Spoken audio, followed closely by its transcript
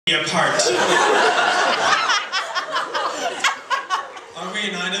apart. Are we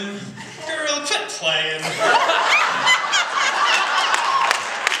an item? Girl, quit playing.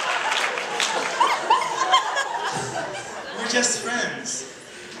 We're just friends.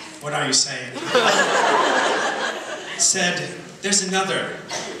 What are you saying? Said, there's another,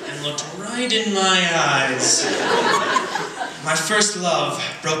 and looked right in my eyes. My first love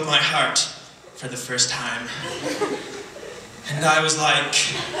broke my heart for the first time. And I was like,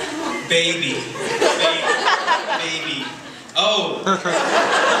 baby, baby, oh.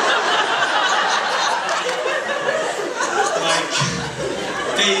 Like,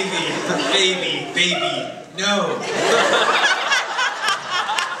 baby, no.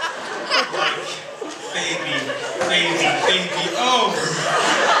 Like, baby, oh.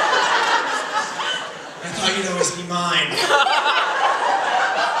 I thought you'd always be mine.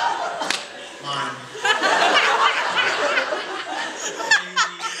 Mine.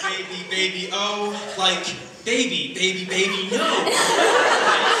 Baby, oh, like, baby, no.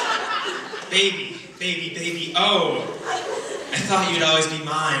 Like, baby, oh. I thought you'd always be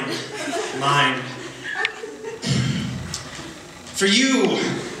mine. Mine. For you,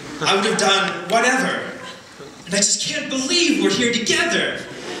 I would have done whatever. And I just can't believe we're here together.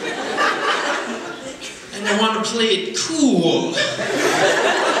 And I want to play it cool.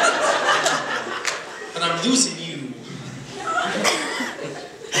 But I'm losing you.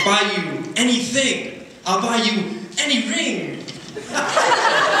 I'll buy you anything. I'll buy you any ring.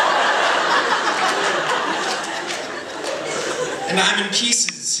 And I'm in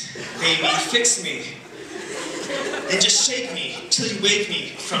pieces, baby. Fix me. And just shake me till you wake me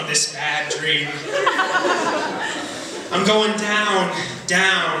from this bad dream. I'm going down,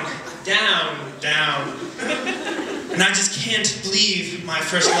 down, down, down. And I just can't believe my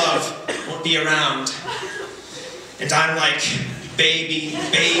first love won't be around. And I'm like, baby, oh.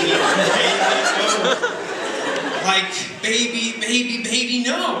 Like, baby,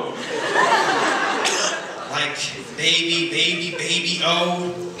 no. Like, baby,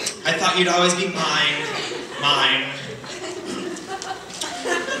 oh. I thought you'd always be mine, mine.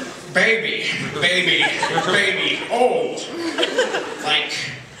 Baby, oh. Like,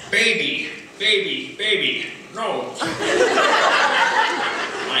 baby, no.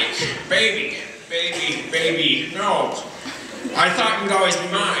 Like, baby, no. I thought you'd always be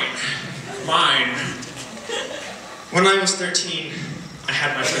mine. Mine. When I was 13, I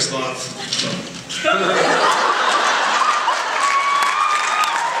had my first love.